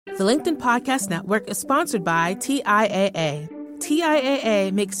The LinkedIn Podcast Network is sponsored by TIAA.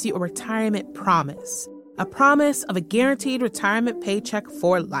 TIAA makes you a retirement promise, a promise of a guaranteed retirement paycheck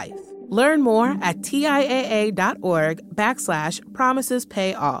for life. Learn more at TIAA.org/promises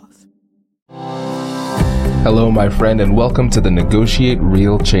pay off. Hello, my friend, and welcome to the Negotiate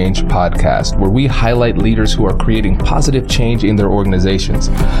Real Change podcast, where we highlight leaders who are creating positive change in their organizations.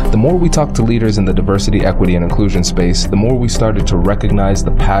 The more we talk to leaders in the diversity, equity, and inclusion space, the more we started to recognize the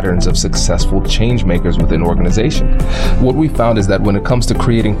patterns of successful change makers within organizations. What we found is that when it comes to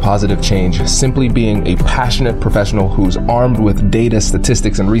creating positive change, simply being a passionate professional who's armed with data,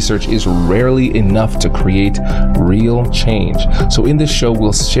 statistics, and research is rarely enough to create real change. So in this show,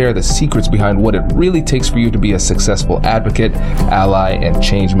 we'll share the secrets behind what it really takes for you to be a successful advocate, ally, and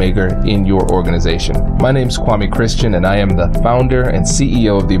change maker in your organization. My name is Kwame Christian, and I am the founder and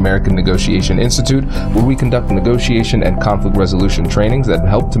CEO of the American Negotiation Institute, where we conduct negotiation and conflict resolution trainings that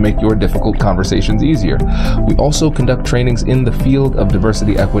help to make your difficult conversations easier. We also conduct trainings in the field of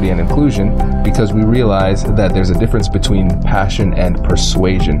diversity, equity, and inclusion because we realize that there's a difference between passion and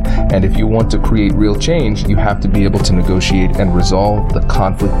persuasion. And if you want to create real change, you have to be able to negotiate and resolve the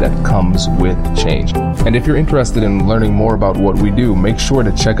conflict that comes with change. And if you're interested in learning more about what we do, make sure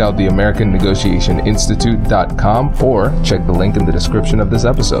to check out the AmericanNegotiationInstitute.com or check the link in the description of this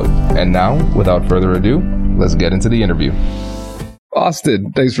episode. And now, without further ado, let's get into the interview.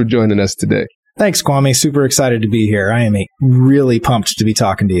 Austin, thanks for joining us today. Thanks, Kwame. Super excited to be here. I am really pumped to be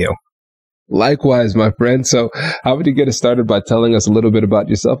talking to you. Likewise, my friend. So how would you get us started by telling us a little bit about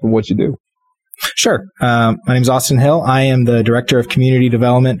yourself and what you do? Sure. My name is Austin Hill. I am the Director of Community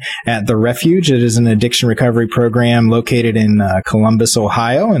Development at The Refuge. It is an addiction recovery program located in Columbus,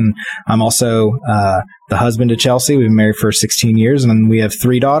 Ohio. And I'm also the husband to Chelsea. We've been married for 16 years, and we have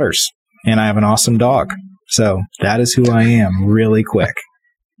 3 daughters. And I have an awesome dog. So that is who I am, really quick.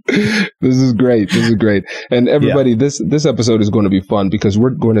 This is great. And everybody, this episode is going to be fun because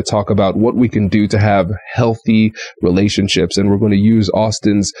we're going to talk about what we can do to have healthy relationships. And we're going to use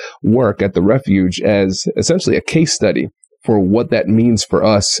Austin's work at The Refuge as essentially a case study for what that means for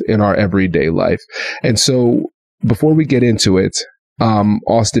us in our everyday life. And so before we get into it,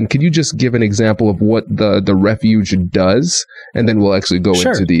 Austin, can you just give an example of what the Refuge does? And then we'll actually go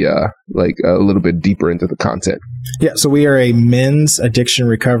into the, a little bit deeper into the content. Yeah. So we are a men's addiction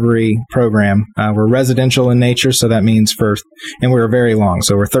recovery program. We're residential in nature. So that means and we're very long.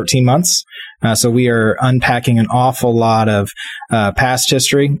 So we're 13 months. So we are unpacking an awful lot of past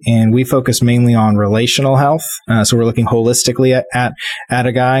history, and we focus mainly on relational health. So we're looking holistically at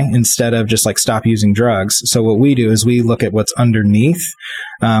a guy instead of just like stop using drugs. So what we do is we look at what's underneath,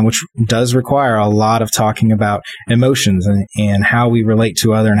 which does require a lot of talking about emotions and how we relate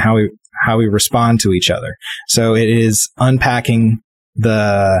to other and how we respond to each other. So it is unpacking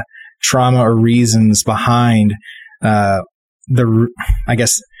the trauma or reasons behind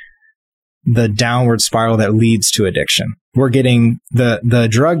the downward spiral that leads to addiction. We're getting the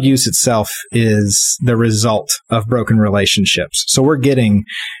drug use itself is the result of broken relationships. So we're getting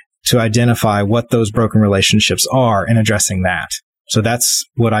to identify what those broken relationships are and addressing that. So that's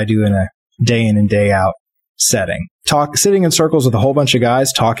what I do in a day in and day out setting. Sitting in circles with a whole bunch of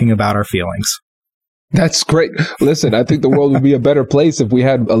guys talking about our feelings. That's great. Listen, I think the world would be a better place if we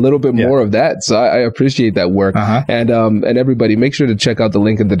had a little bit more of that. So I appreciate that work. And everybody, make sure to check out the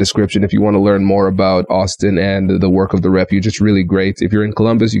link in the description if you want to learn more about Austin and the work of The Refuge. It's really great. If you're in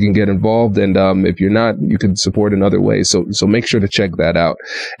Columbus, you can get involved. And if you're not, you can support in other ways. So make sure to check that out.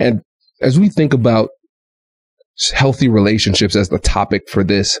 And as we think about healthy relationships as the topic for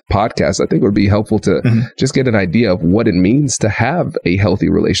this podcast, I think it would be helpful to just get an idea of what it means to have a healthy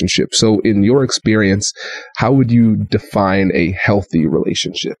relationship. So in your experience, how would you define a healthy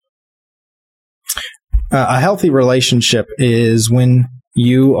relationship? A healthy relationship is when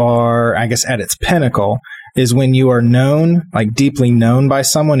you are, I guess, at its pinnacle, is when you are known, like deeply known by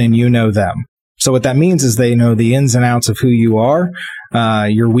someone and you know them. So what that means is they know the ins and outs of who you are,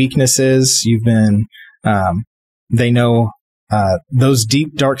 your weaknesses. They know those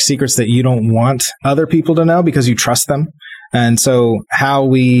deep, dark secrets that you don't want other people to know because you trust them. And so how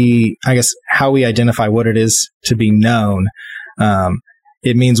we identify what it is to be known,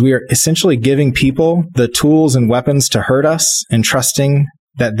 it means we are essentially giving people the tools and weapons to hurt us and trusting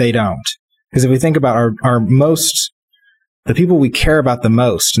that they don't. Because if we think about the people we care about the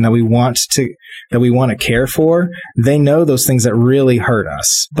most and that we want to care for, they know those things that really hurt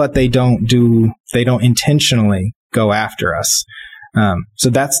us, but they don't intentionally go after us. So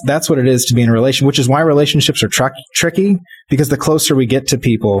that's what it is to be in a relationship, which is why relationships are tricky, because the closer we get to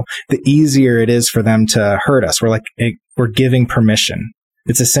people, the easier it is for them to hurt us. We're giving permission.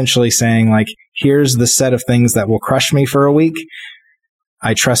 It's essentially saying like, here's the set of things that will crush me for a week.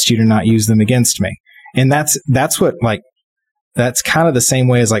 I trust you to not use them against me. And that's what like, that's kind of the same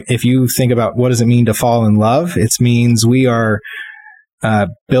way as like, if you think about what does it mean to fall in love? It means we are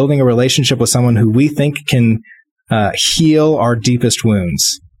building a relationship with someone who we think can heal our deepest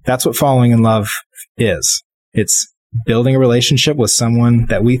wounds. That's what falling in love is. It's building a relationship with someone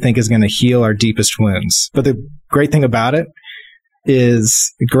that we think is going to heal our deepest wounds. But the great thing about it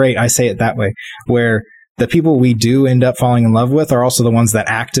is, I say it that way, where the people we do end up falling in love with are also the ones that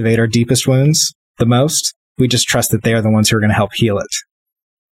activate our deepest wounds the most. We just trust that they are the ones who are going to help heal it.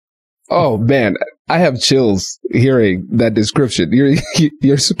 Oh, man, I have chills hearing that description.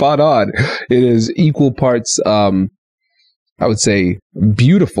 You're spot on. It is equal parts, I would say,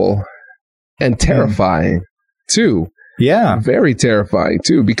 beautiful and terrifying, too. Yeah. Very terrifying,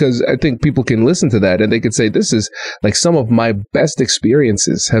 too, because I think people can listen to that and they could say, this is like some of my best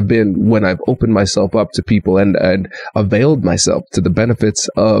experiences have been when I've opened myself up to people and availed myself to the benefits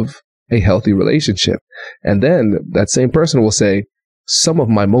of a healthy relationship. And then that same person will say, some of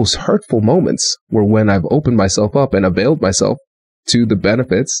my most hurtful moments were when I've opened myself up and availed myself to the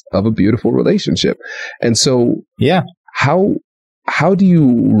benefits of a beautiful relationship. And so, yeah, how do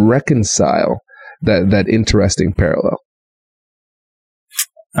you reconcile that interesting parallel?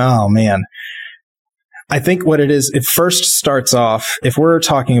 Oh, man. I think what it is, it first starts off, if we're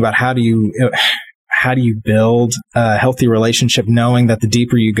talking about how do you build a healthy relationship, knowing that the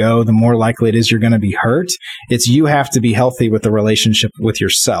deeper you go, the more likely it is you're going to be hurt. It's you have to be healthy with the relationship with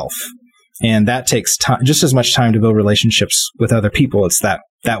yourself. And that takes time, just as much time to build relationships with other people. It's that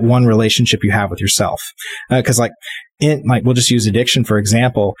one relationship you have with yourself. Because we'll just use addiction, for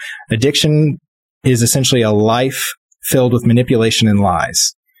example. Addiction is essentially a life filled with manipulation and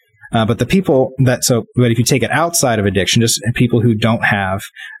lies. But if you take it outside of addiction, just people who don't have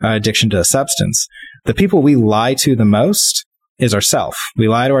addiction to a substance, the people we lie to the most is ourself. We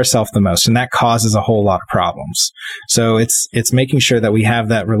lie to ourself the most, and that causes a whole lot of problems. So it's making sure that we have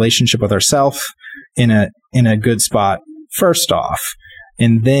that relationship with ourself in a good spot first off,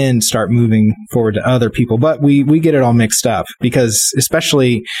 and then start moving forward to other people. But we get it all mixed up because,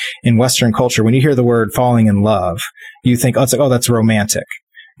 especially in Western culture, when you hear the word falling in love, you think, oh, it's like, oh, that's romantic.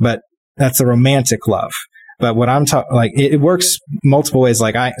 But that's a romantic love. But what I'm talking, like, it works multiple ways.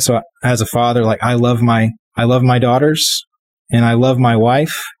 Like so as a father, like I love my daughters, and I love my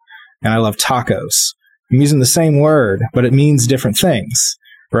wife, and I love tacos. I'm using the same word, but it means different things,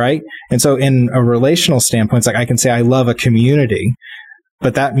 right? And so in a relational standpoint, it's like I can say I love a community,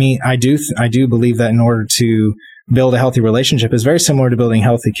 but that I do believe that in order to build a healthy relationship is very similar to building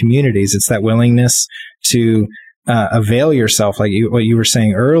healthy communities. It's that willingness to avail yourself, like what you were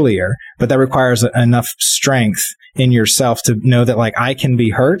saying earlier, but that requires enough strength in yourself to know that, like, I can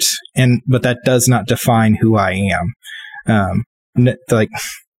be hurt, but that does not define who I am. Like,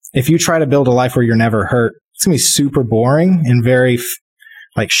 if you try to build a life where you're never hurt, it's gonna be super boring and very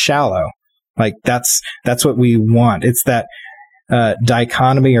shallow. Like that's what we want. It's that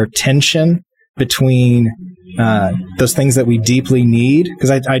dichotomy or tension between those things that we deeply need,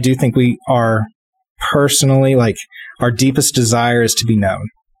 because I do think we are personally, like, our deepest desire is to be known,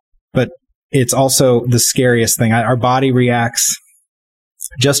 but it's also the scariest thing. Our body reacts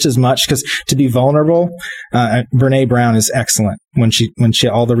just as much, because to be vulnerable, Brene Brown is excellent when she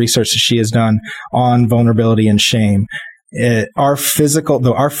all the research that she has done on vulnerability and shame. Our physical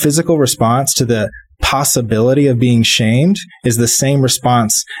response to the possibility of being shamed is the same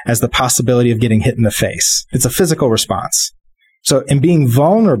response as the possibility of getting hit in the face. It's a physical response. So, and being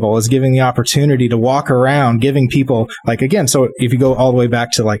vulnerable is giving the opportunity to walk around, giving people, like, again, so if you go all the way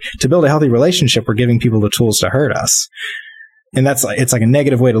back to, like, to build a healthy relationship, we're giving people the tools to hurt us. And that's like, it's like a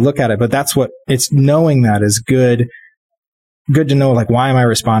negative way to look at it, but that's what it's, knowing that is good to know, like, why am I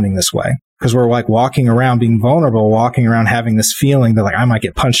responding this way? Because we're, like, walking around being vulnerable, walking around having this feeling that, like, I might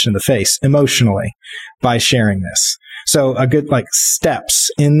get punched in the face emotionally by sharing this. So a good, like, steps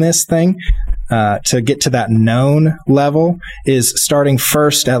in this thing to get to that known level is starting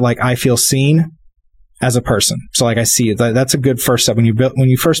first at, like, I feel seen as a person. So, like, I see it. That's a good first step. When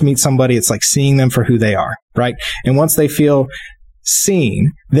you first meet somebody, it's like seeing them for who they are, right? And once they feel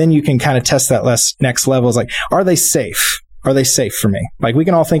seen, then you can kind of test that next level. Is like, are they safe? Are they safe for me? Like, we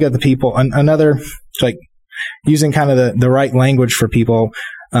can all think of the people. Another, like, using kind of the right language for people,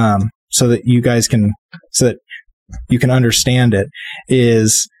 so that you can understand it,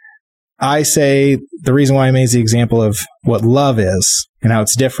 is, I say the reason why I made the example of what love is and how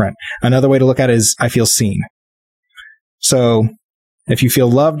it's different. Another way to look at it is I feel seen. So if you feel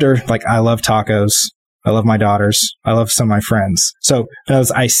loved, or like, I love tacos, I love my daughters. I love some of my friends. So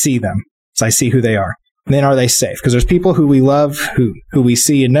I see them. So I see who they are. And then are they safe? Because there's people who we love, who we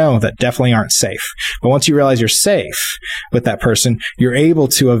see and know that definitely aren't safe. But once you realize you're safe with that person, you're able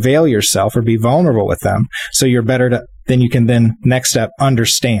to avail yourself or be vulnerable with them. So you're better to, then you can then next step,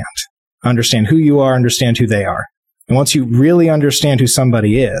 understand who you are, understand who they are. And once you really understand who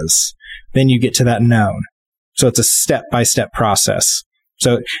somebody is, then you get to that known. So it's a step-by-step process.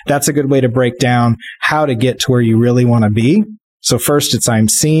 So that's a good way to break down how to get to where you really want to be. So first it's I'm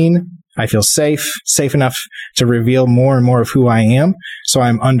seen, I feel safe enough to reveal more and more of who I am. So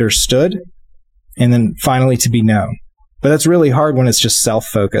I'm understood. And then finally to be known. But that's really hard when it's just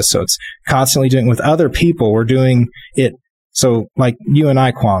self-focused. So it's constantly doing it with other people. We're doing it. So like you and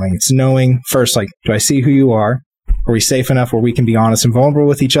I, Kwame, it's knowing first, like, do I see who you are? Are we safe enough where we can be honest and vulnerable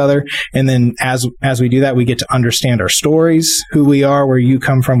with each other? And then as we do that, we get to understand our stories, who we are, where you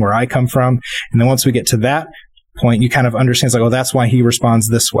come from, where I come from. And then once we get to that point, you kind of understand, it's like, oh, that's why he responds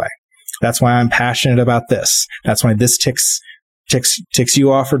this way. That's why I'm passionate about this. That's why this ticks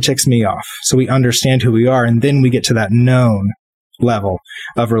you off or ticks me off. So we understand who we are, and then we get to that known level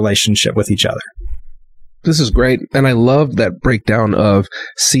of relationship with each other. This is great. And I love that breakdown of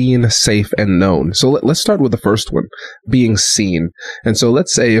seen, safe, and known. So let's start with the first one, being seen. And so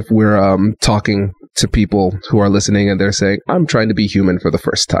let's say if we're talking to people who are listening and they're saying, I'm trying to be human for the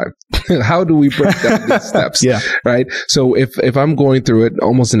first time. How do we break down these steps? Yeah. Right. So if I'm going through it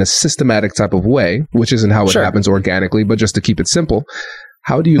almost in a systematic type of way, which isn't how it happens organically, but just to keep it simple,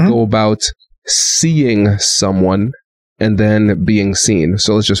 how do you go about seeing someone and then being seen?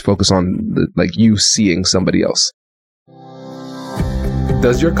 So let's just focus on you seeing somebody else.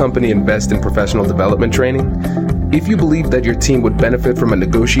 Does your company invest in professional development training? If you believe that your team would benefit from a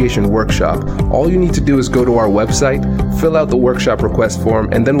negotiation workshop, all you need to do is go to our website, fill out the workshop request form,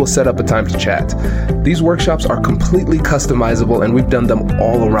 and then we'll set up a time to chat. These workshops are completely customizable, and we've done them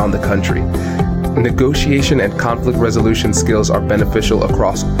all around the country. Negotiation and conflict resolution skills are beneficial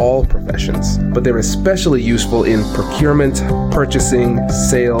across all professions, but they're especially useful in procurement, purchasing,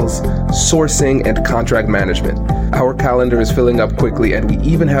 sales, sourcing, and contract management. Our calendar is filling up quickly, and we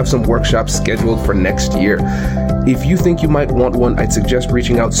even have some workshops scheduled for next year. If you think you might want one, I'd suggest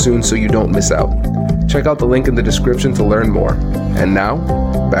reaching out soon so you don't miss out. Check out the link in the description to learn more. And now,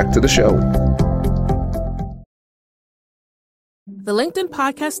 back to the show. The LinkedIn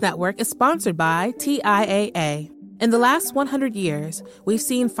Podcast Network is sponsored by TIAA. In the last 100 years, we've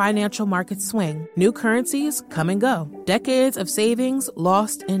seen financial markets swing, new currencies come and go, decades of savings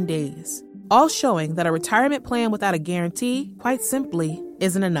lost in days, all showing that a retirement plan without a guarantee, quite simply,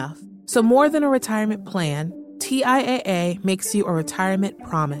 isn't enough. So more than a retirement plan, TIAA makes you a retirement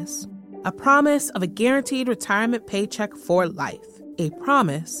promise. A promise of a guaranteed retirement paycheck for life. A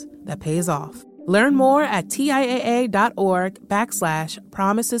promise that pays off. Learn more at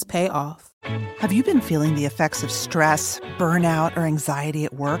TIAA.org/promisespayoff. Have you been feeling the effects of stress, burnout, or anxiety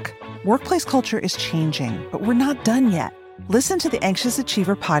at work? Workplace culture is changing, but we're not done yet. Listen to the Anxious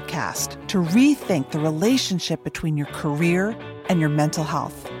Achiever podcast to rethink the relationship between your career and your mental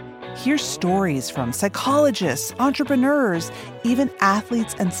health. Hear stories from psychologists, entrepreneurs, even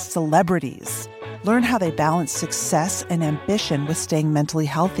athletes and celebrities. Learn how they balance success and ambition with staying mentally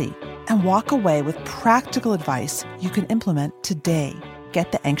healthy. And walk away with practical advice you can implement today.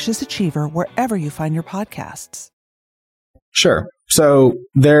 Get The Anxious Achiever wherever you find your podcasts. Sure. So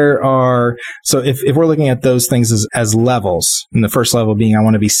if we're looking at those things as levels, and the first level being I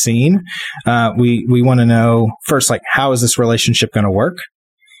want to be seen, we want to know first, like, how is this relationship going to work?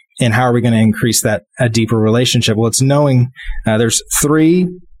 And how are we going to increase a deeper relationship? Well, it's knowing there's 3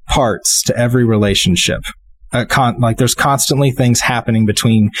 parts to every relationship. There's constantly things happening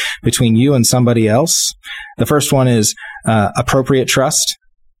between you and somebody else. The first one is appropriate trust.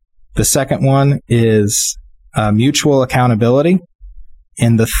 The second one is mutual accountability.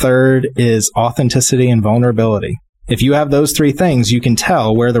 And the third is authenticity and vulnerability. If you have those 3 things, you can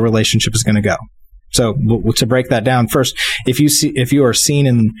tell where the relationship is going to go. So to break that down, first, if you are seen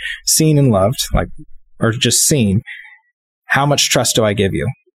and loved, or just seen, how much trust do I give you?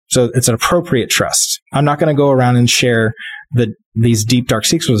 So it's an appropriate trust. I'm not going to go around and share these deep, dark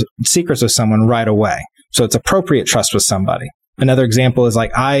secrets with someone right away. So it's appropriate trust with somebody. Another example is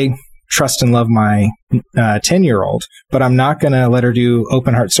I trust and love my 10-year-old, but I'm not going to let her do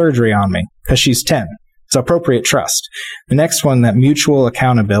open heart surgery on me because she's 10. It's appropriate trust. The next one, that mutual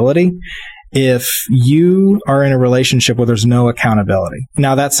accountability. If you are in a relationship where there's no accountability,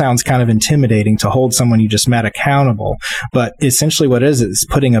 now that sounds kind of intimidating to hold someone you just met accountable, but essentially what it is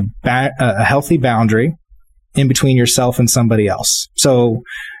putting a healthy boundary in between yourself and somebody else. So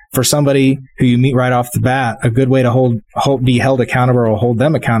for somebody who you meet right off the bat, a good way to be held accountable or hold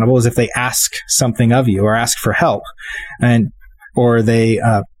them accountable is if they ask something of you or ask for help, and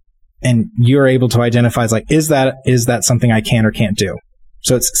you're able to identify as like, is that something I can or can't do?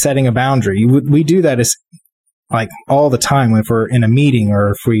 So it's setting a boundary. We do that as like all the time if we're in a meeting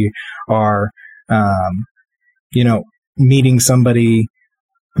or if we are, meeting somebody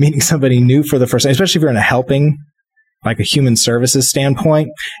new for the first time, especially if you're in a helping, like a human services standpoint,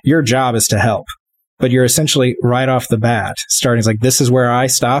 your job is to help. But you're essentially right off the bat starting, it's like, this is where I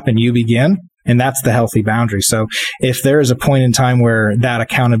stop and you begin. And that's the healthy boundary. So if there is a point in time where that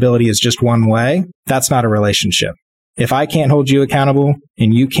accountability is just one way, that's not a relationship. If I can't hold you accountable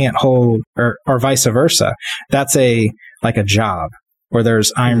and you can't hold, or vice versa, that's like a job where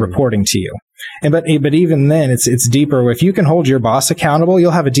there's, I'm reporting to you. But even then, it's deeper. If you can hold your boss accountable,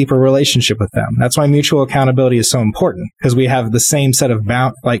 you'll have a deeper relationship with them. That's why mutual accountability is so important, because we have the same set of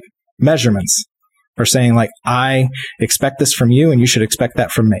measurements. We're saying like, I expect this from you and you should expect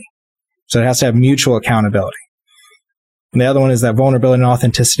that from me. So it has to have mutual accountability. And the other one is that vulnerability and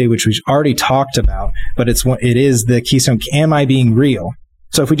authenticity, which we've already talked about, but it is the keystone. Am I being real?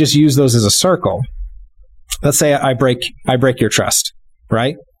 So if we just use those as a circle, let's say I break your trust,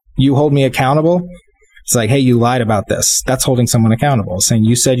 right? You hold me accountable. It's like, hey, you lied about this. That's holding someone accountable. Saying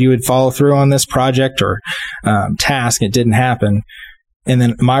you said you would follow through on this project or task. It didn't happen. And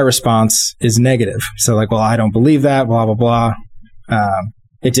then my response is negative. So like, well, I don't believe that, blah, blah, blah.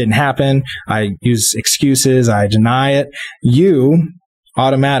 It didn't happen. I use excuses. I deny it. You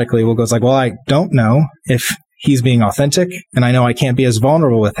automatically will go, it's like, well, I don't know if he's being authentic, and I know I can't be as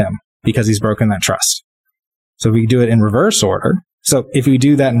vulnerable with him because he's broken that trust. So we do it in reverse order. So if we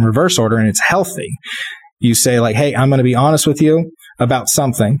do that in reverse order and it's healthy, you say like, hey, I'm going to be honest with you about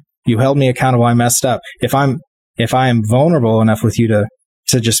something. You held me accountable. I messed up. If I am vulnerable enough with you to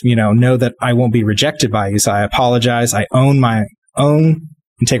just, know that I won't be rejected by you. So I apologize. I own my own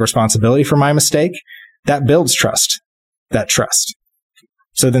and take responsibility for my mistake. That builds that trust.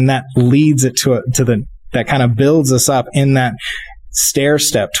 So then that leads it that kind of builds us up in that stair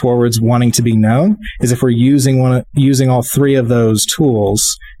step towards wanting to be known, is if we're using all three of those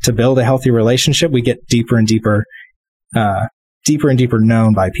tools to build a healthy relationship, we get deeper and deeper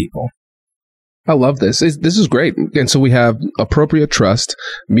known by people. I love this. This is great. And so we have appropriate trust,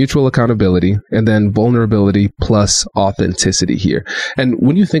 mutual accountability, and then vulnerability plus authenticity here. And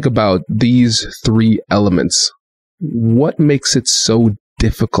when you think about these three elements, what makes it so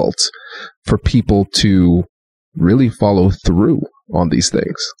difficult for people to really follow through on these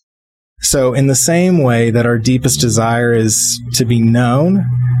things? So in the same way that our deepest desire is to be known,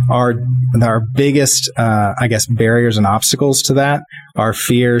 our biggest, barriers and obstacles to that are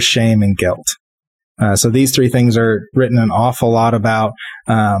fear, shame, and guilt. So these three things are written an awful lot about.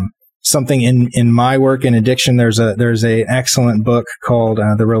 Something in my work in addiction, there's a excellent book called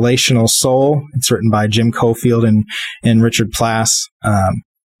The Relational Soul. It's written by Jim Cofield and Richard Plass.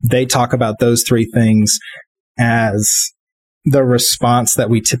 They talk about those three things as the response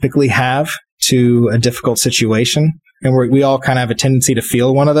that we typically have to a difficult situation. And we all kind of have a tendency to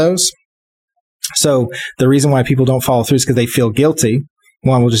feel one of those. So the reason why people don't follow through is because they feel guilty.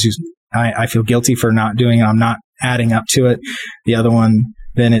 One, we'll just use, I feel guilty for not doing it. I'm not adding up to it. The other one,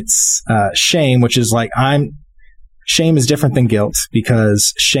 then it's shame, which is like shame is different than guilt,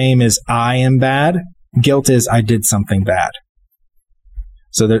 because shame is I am bad. Guilt is I did something bad.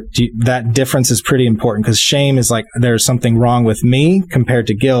 So that difference is pretty important, because shame is like there's something wrong with me, compared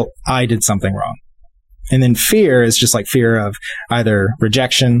to guilt, I did something wrong. And then fear is just like fear of either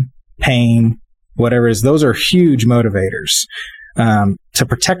rejection, pain, whatever it is. Those are huge motivators to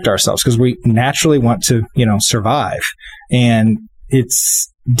protect ourselves, because we naturally want to, survive. And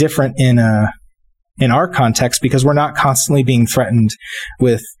it's different in our context, because we're not constantly being threatened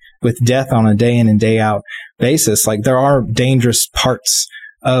with death on a day in and day out basis. Like, there are dangerous parts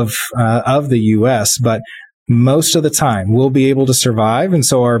of the U.S., but most of the time we'll be able to survive. And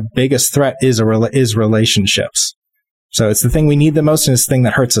so our biggest threat is relationships. So it's the thing we need the most, and it's the thing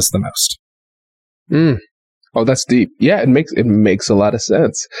that hurts us the most. Oh, that's deep. Yeah, it makes a lot of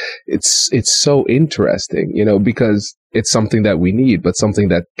sense. It's so interesting, because it's something that we need, but something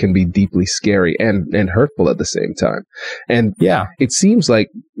that can be deeply scary and hurtful at the same time. And yeah, it seems like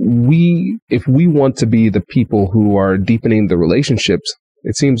if we want to be the people who are deepening the relationships,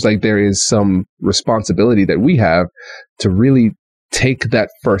 it seems like there is some responsibility that we have to really take that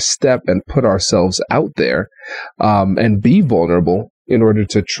first step and put ourselves out there, and be vulnerable, in order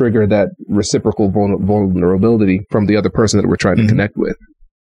to trigger that reciprocal vulnerability from the other person that we're trying to connect with.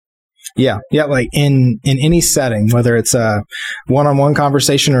 Yeah. Like in any setting, whether it's a one-on-one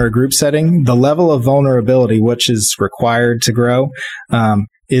conversation or a group setting, the level of vulnerability which is required to grow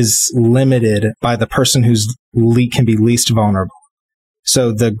is limited by the person who's can be least vulnerable.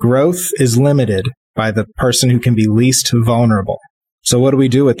 So the growth is limited by the person who can be least vulnerable. So what do we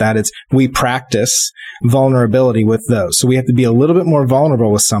do with that? It's we practice vulnerability with those. So we have to be a little bit more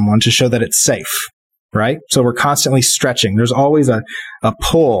vulnerable with someone to show that it's safe, right? So we're constantly stretching. There's always a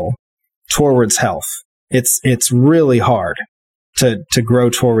pull towards health. It's really hard to grow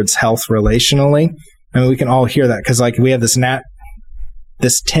towards health relationally. I mean, we can all hear that because like we have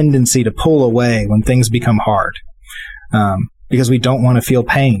this tendency to pull away when things become hard, because we don't want to feel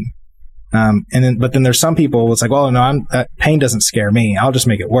pain. But then there's some people, it's like, well, no, pain doesn't scare me. I'll just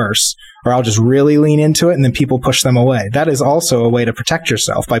make it worse, or I'll just really lean into it, and then people push them away. That is also a way to protect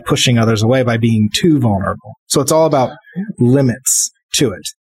yourself by pushing others away, by being too vulnerable. So it's all about limits to it.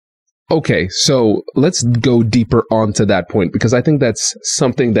 Okay, so let's go deeper onto that point, because I think that's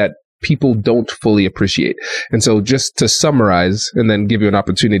something that people don't fully appreciate. And so just to summarize and then give you an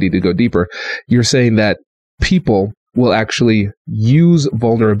opportunity to go deeper, you're saying that people will actually use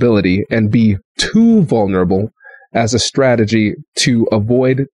vulnerability and be too vulnerable as a strategy to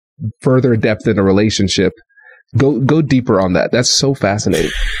avoid further depth in a relationship. Go deeper on that. That's so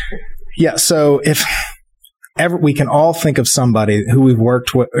fascinating. Yeah. So if ever we can all think of somebody who we've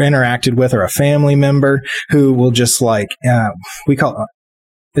worked with, interacted with, or a family member who will just like, we call it,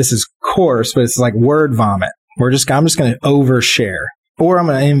 this is coarse, but it's like word vomit. I'm just going to overshare, or I'm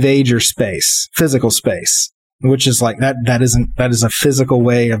going to invade your space, physical space, which is like that is a physical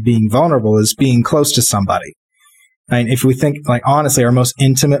way of being vulnerable, is being close to somebody. And if we think like honestly, our most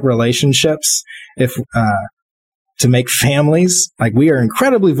intimate relationships, if to make families, like we are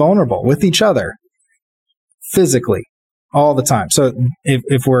incredibly vulnerable with each other physically all the time. So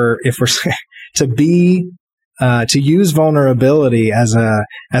if we're to use vulnerability as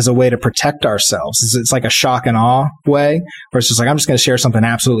a way to protect ourselves, it's like a shock and awe way, where it's just like, I'm just going to share something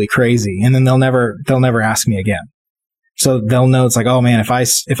absolutely crazy, and then they'll never ask me again. So they'll know it's like, oh man,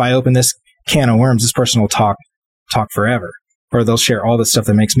 if I open this can of worms, this person will talk forever, or they'll share all this stuff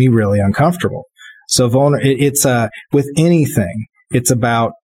that makes me really uncomfortable. So it's with anything, it's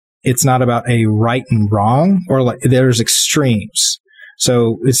not about a right and wrong, or like there's extremes.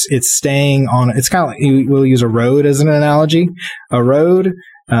 So it's staying on, it's kind of like, we'll use a road as an analogy. A road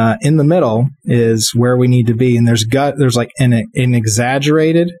in the middle is where we need to be. And there's like an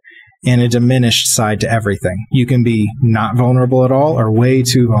exaggerated and a diminished side to everything. You can be not vulnerable at all or way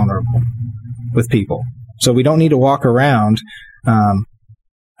too vulnerable with people. So we don't need to walk around.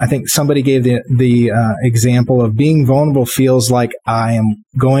 I think somebody gave the example of being vulnerable feels like I am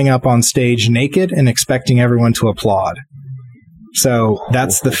going up on stage naked and expecting everyone to applaud. So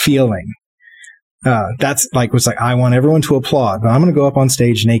that's the feeling. That's like, was like, I want everyone to applaud, but I'm going to go up on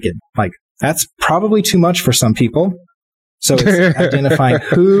stage naked. Like, that's probably too much for some people. So it's identifying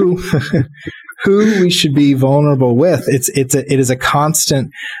who we should be vulnerable with. It is a constant,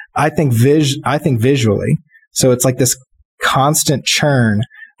 I think visually. So it's like this constant churn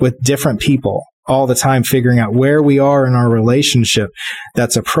with different people all the time, figuring out where we are in our relationship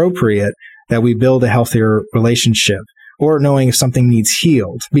that's appropriate, that we build a healthier relationship. Or knowing if something needs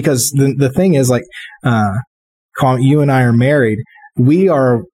healed. Because the thing is, like, you and I are married, we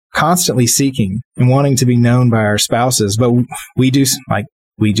are constantly seeking and wanting to be known by our spouses, but we do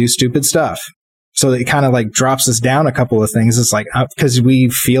stupid stuff. So it kind of like drops us down a couple of things. It's like, because we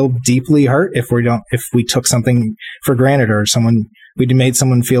feel deeply hurt if we took something for granted, or we made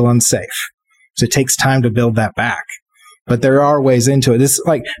someone feel unsafe. So it takes time to build that back. But there are ways into it. This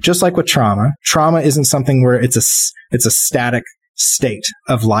like just like with trauma. Trauma isn't something where it's a static state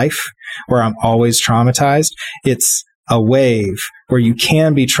of life where I'm always traumatized. It's a wave where you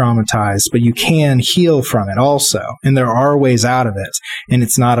can be traumatized, but you can heal from it also. And there are ways out of it. And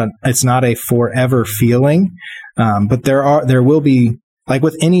it's not a forever feeling. But there will be, like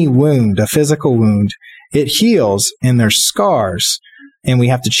with any wound, a physical wound, it heals and there's scars. And we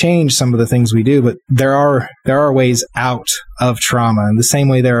have to change some of the things we do, but there are ways out of trauma. In the same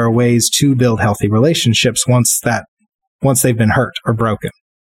way, there are ways to build healthy relationships once they've been hurt or broken.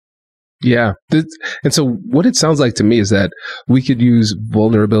 Yeah. And so what it sounds like to me is that we could use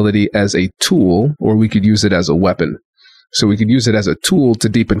vulnerability as a tool, or we could use it as a weapon. So we could use it as a tool to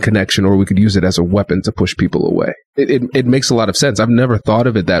deepen connection, or we could use it as a weapon to push people away. It makes a lot of sense. I've never thought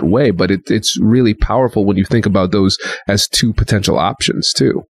of it that way, but it's really powerful when you think about those as two potential options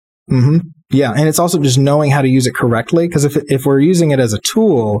too. Mm-hmm. Yeah. And it's also just knowing how to use it correctly. Because if we're using it as a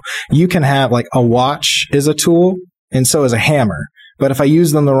tool, you can have like a watch is a tool, and so is a hammer. But if I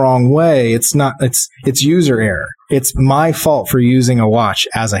use them the wrong way, it's user error. It's my fault for using a watch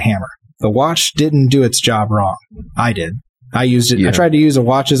as a hammer. The watch didn't do its job wrong. I did. I used it. Yeah. I tried to use a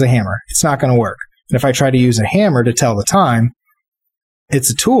watch as a hammer. It's not going to work. And if I try to use a hammer to tell the time,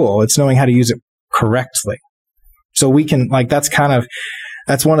 it's a tool. It's knowing how to use it correctly. So we can, that's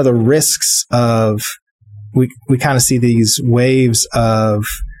one of the risks of, we kind of see these waves of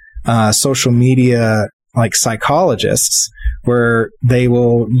social media, psychologists, where they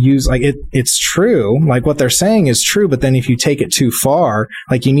will use, it's true, what they're saying is true, but then if you take it too far,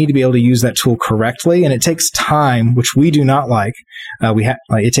 you need to be able to use that tool correctly, and it takes time, which we do not like.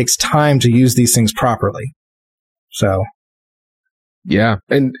 It takes time to use these things properly. So. Yeah,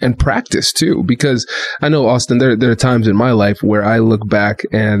 and practice too, because I know, Austin, there are times in my life where I look back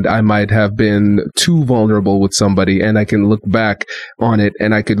and I might have been too vulnerable with somebody, and I can look back on it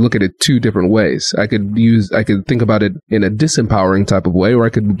and I could look at it two different ways. I could think about it in a disempowering type of way, or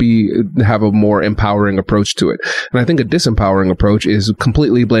I could have a more empowering approach to it. And I think a disempowering approach is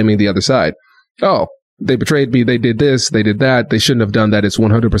completely blaming the other side. Oh, they betrayed me, they did this, they did that, they shouldn't have done that, it's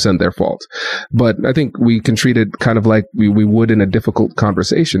 100% their fault. But I think we can treat it kind of like we would in a difficult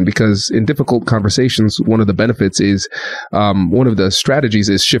conversation, because in difficult conversations, one of the benefits is, one of the strategies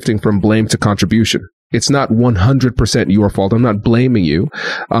is shifting from blame to contribution. It's not 100% your fault. I'm not blaming you.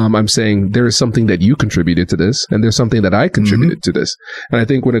 I'm saying there is something that you contributed to this, and there's something that I contributed to this. And I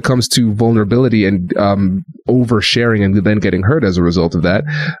think when it comes to vulnerability and oversharing and then getting hurt as a result of that,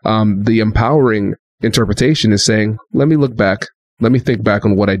 the empowering interpretation is saying, let me look back. Let me think back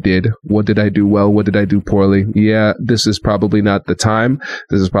on what I did. What did I do well? What did I do poorly? Yeah, this is probably not the time.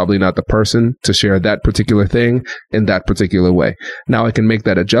 This is probably not the person to share that particular thing in that particular way. Now I can make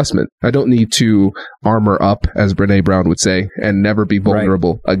that adjustment. I don't need to armor up, as Brené Brown would say, and never be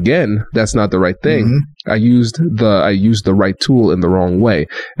vulnerable. Right. Again, that's not the right thing. Mm-hmm. I used the right tool in the wrong way,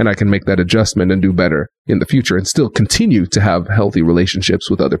 and I can make that adjustment and do better in the future and still continue to have healthy relationships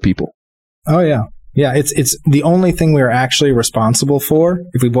with other people. Oh, yeah. Yeah, it's the only thing we are actually responsible for,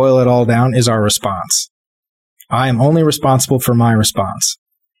 if we boil it all down, is our response. I am only responsible for my response.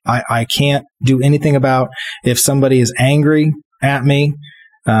 I can't do anything about if somebody is angry at me,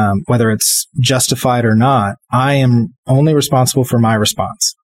 whether it's justified or not. I am only responsible for my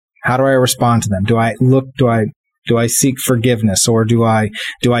response. How do I respond to them? Do I seek forgiveness, or do I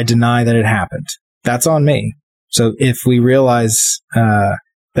deny that it happened? That's on me. So if we realize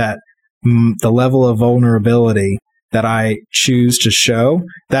that the level of vulnerability that I choose to show,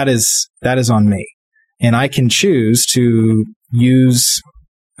 that is on me. And I can choose to use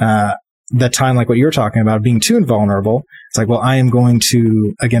the time, like what you're talking about, being too vulnerable. It's like, well, I am going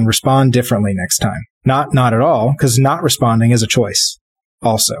to, again, respond differently next time. Not at all, because not responding is a choice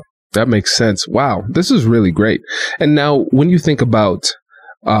also. That makes sense. Wow. This is really great. And now when you think about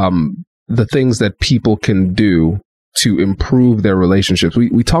the things that people can do to improve their relationships.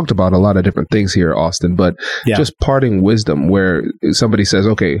 We talked about a lot of different things here, Austin, but just parting wisdom where somebody says,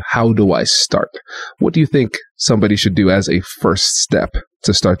 okay, how do I start? What do you think somebody should do as a first step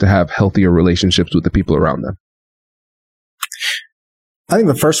to start to have healthier relationships with the people around them? I think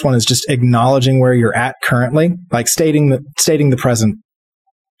the first one is just acknowledging where you're at currently, like stating the present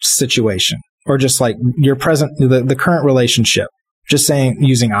situation, or just like your present, the current relationship. Just saying,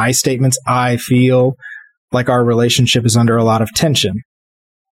 using I statements, I feel like our relationship is under a lot of tension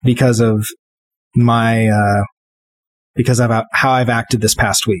because of how I've acted this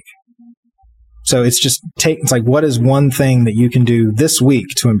past week. So it's like, what is one thing that you can do this week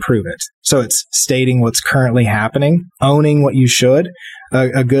to improve it? So it's stating what's currently happening, owning what you should.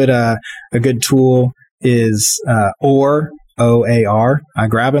 A good tool is oar, OAR. I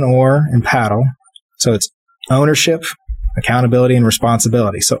grab an oar and paddle. So it's ownership, accountability, and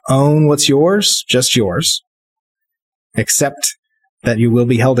responsibility. So own what's yours, just yours. Accept that you will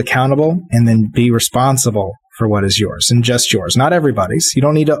be held accountable, and then be responsible for what is yours and just yours. Not everybody's. You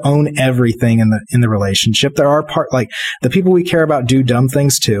don't need to own everything in the relationship. There are like the people we care about do dumb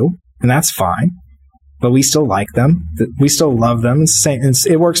things too, and that's fine. But we still like them. We still love them. It's the same.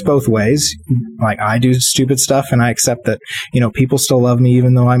 It works both ways. Like I do stupid stuff, and I accept that, people still love me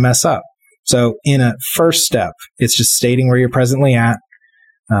even though I mess up. So in a first step, it's just stating where you're presently at,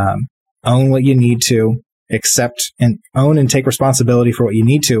 own what you need to, accept and own and take responsibility for what you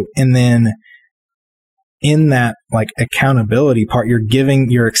need to. And then in that like accountability part,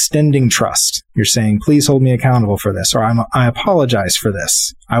 you're extending trust. You're saying, please hold me accountable for this, or I apologize for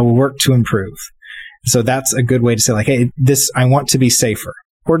this. I will work to improve. So that's a good way to say like, hey, I want to be safer.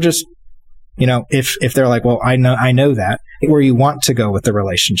 Or just, if they're like, well, I know that, where you want to go with the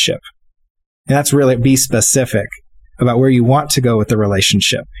relationship. And that's really be specific about where you want to go with the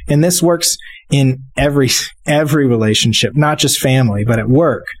relationship. And this works in every relationship, not just family, but at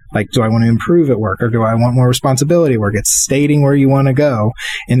work. Like, do I want to improve at work, or do I want more responsibility at work? It's stating where you want to go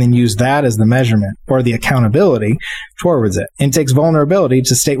and then use that as the measurement or the accountability towards it. And it takes vulnerability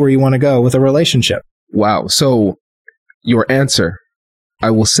to state where you want to go with a relationship. Wow. So your answer,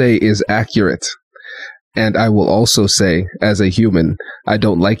 I will say, is accurate. And I will also say, as a human, I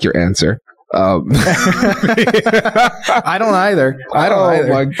don't like your answer. I don't either. Oh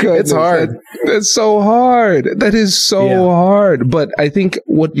my goodness. It's hard. That's so hard. That is so hard. But I think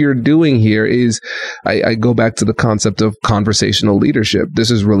what you're doing here is, I go back to the concept of conversational leadership. This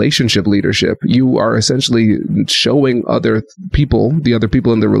is relationship leadership. You are essentially showing other people, the other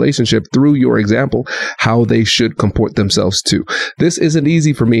people in the relationship, through your example, how they should comport themselves too. This isn't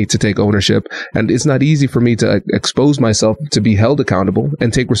easy for me to take ownership, and it's not easy for me to expose myself to be held accountable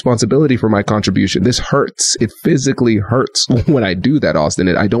and take responsibility for my contribution. This hurts. It physically hurts when I do that, Austin.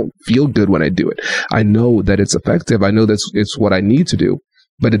 I don't feel good when I do it. I know that it's effective. I know that it's what I need to do,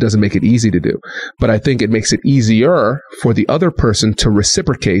 but it doesn't make it easy to do. But I think it makes it easier for the other person to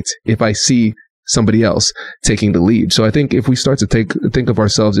reciprocate if I see somebody else taking the lead. So I think if we start to think of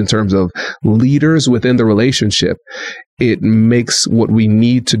ourselves in terms of leaders within the relationship, it makes what we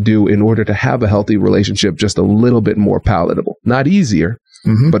need to do in order to have a healthy relationship just a little bit more palatable. Not easier,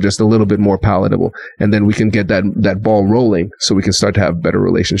 but just a little bit more palatable. And then we can get that ball rolling so we can start to have better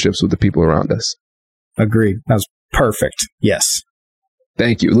relationships with the people around us. Agreed. That was perfect. Yes.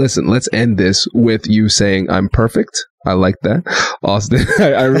 Thank you. Listen, let's end this with you saying, I'm perfect. I like that. Austin,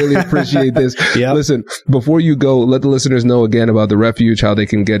 I really appreciate this. Yep. Listen, before you go, let the listeners know again about the Refuge, how they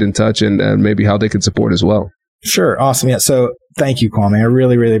can get in touch, and maybe how they can support as well. Sure. Awesome. Yeah. So thank you, Kwame. I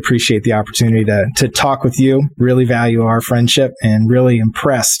really, really appreciate the opportunity to talk with you. Really value our friendship and really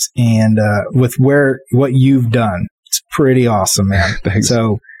impressed with what you've done. It's pretty awesome, man. Thanks.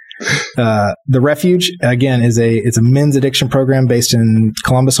 So the Refuge, again, it's a men's addiction program based in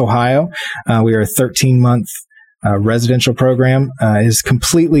Columbus, Ohio. We are a 13-month residential program. Is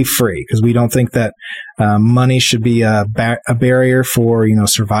completely free because we don't think that money should be a barrier for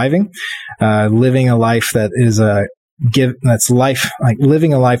surviving, living a life that is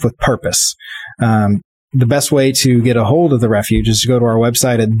living a life with purpose. The best way to get a hold of the Refuge is to go to our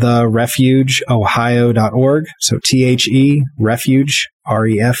website at therefugeohio.org. So Refuge,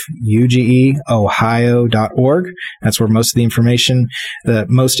 REFUGE, Ohio.org. That's where most of the information, the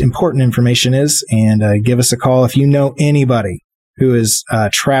most important information is. And give us a call if you know anybody who is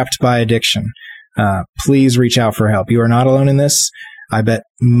trapped by addiction. Please reach out for help. You are not alone in this. I bet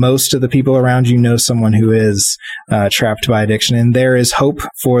most of the people around you know someone who is trapped by addiction, and there is hope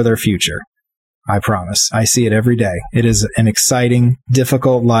for their future. I promise. I see it every day. It is an exciting,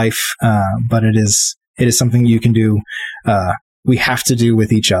 difficult life, but it is something you can do. We have to do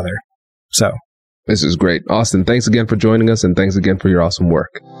with each other. So this is great. Austin, thanks again for joining us, and thanks again for your awesome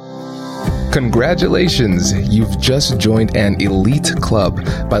work. Congratulations! You've just joined an elite club.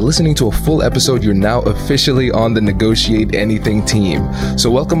 By listening to a full episode, you're now officially on the Negotiate Anything team.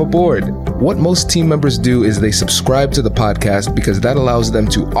 So welcome aboard. What most team members do is they subscribe to the podcast because that allows them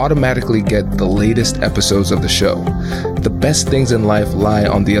to automatically get the latest episodes of the show. The best things in life lie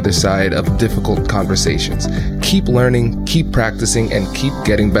on the other side of difficult conversations. Keep learning, keep practicing, and keep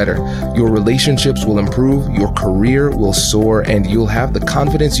getting better. Your relationships will improve, your career will soar, and you'll have the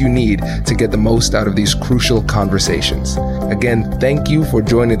confidence you need to get the most out of these crucial conversations. Again, thank you for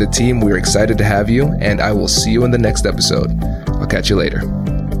joining the team. We're excited to have you, and I will see you in the next episode. I'll catch you later.